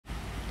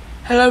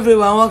Hello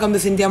everyone, welcome to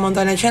Cynthia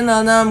Montana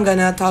channel. Now I'm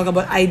gonna talk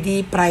about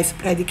ID price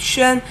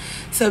prediction.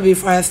 So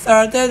before I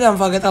started, don't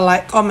forget to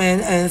like,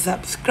 comment, and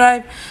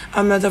subscribe.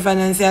 I'm not a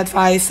financial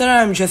advisor.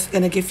 I'm just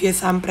gonna give you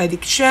some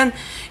prediction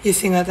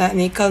using a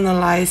technical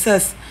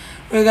analysis.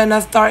 We're gonna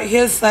start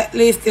here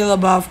slightly still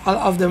above all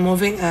of the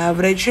moving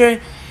average here.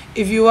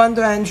 If you want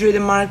to enter the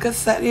market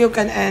slightly, you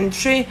can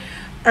enter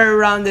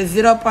around the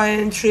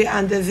 0.3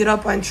 and the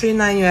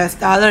 0.39 US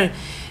dollar.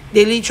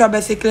 Daily chart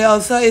basically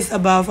also is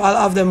above all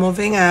of the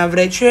moving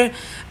average here.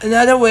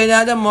 Another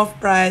move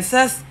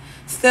prices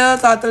still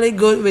totally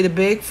good with a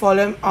big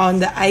volume on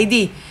the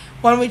ID.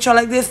 One which are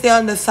like this, stay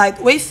on the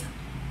sideways.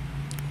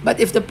 But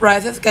if the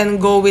prices can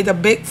go with a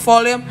big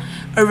volume,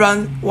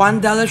 around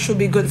 $1 should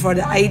be good for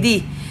the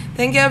ID.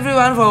 Thank you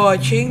everyone for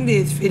watching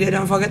this video.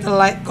 Don't forget to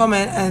like,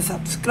 comment, and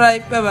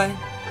subscribe. Bye bye.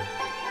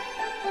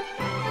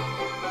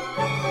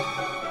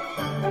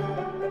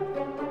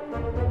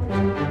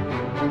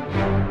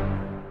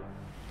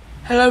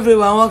 Hello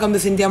everyone, welcome to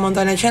Cynthia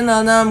Montana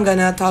channel. Now I'm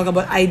gonna talk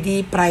about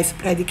ID price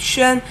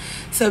prediction.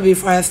 So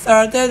before I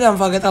started, don't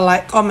forget to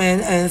like,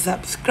 comment, and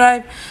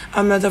subscribe.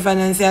 I'm not a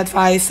financial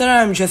advisor.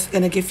 I'm just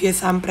gonna give you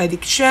some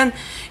prediction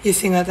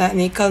using a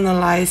technical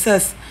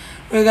analysis.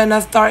 We're gonna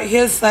start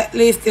here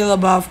slightly still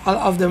above all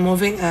of the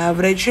moving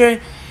average here.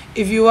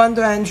 If you want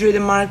to enter the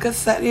market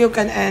slightly, you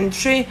can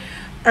enter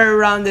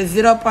around the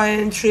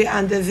 0.3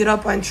 and the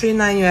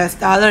 0.39 US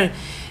dollar.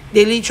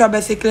 Daily chart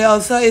basically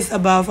also is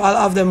above all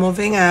of the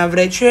moving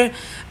average here.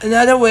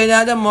 Another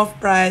move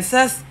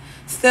prices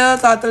still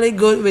totally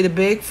good with a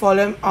big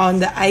volume on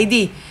the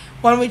ID.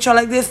 One which are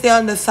like this, stay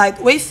on the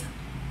sideways.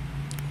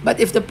 But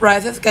if the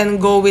prices can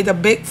go with a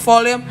big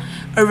volume,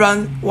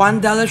 around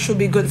 $1 should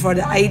be good for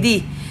the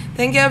ID.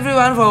 Thank you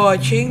everyone for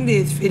watching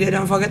this video.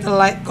 Don't forget to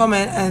like,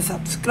 comment, and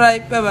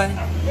subscribe. Bye bye.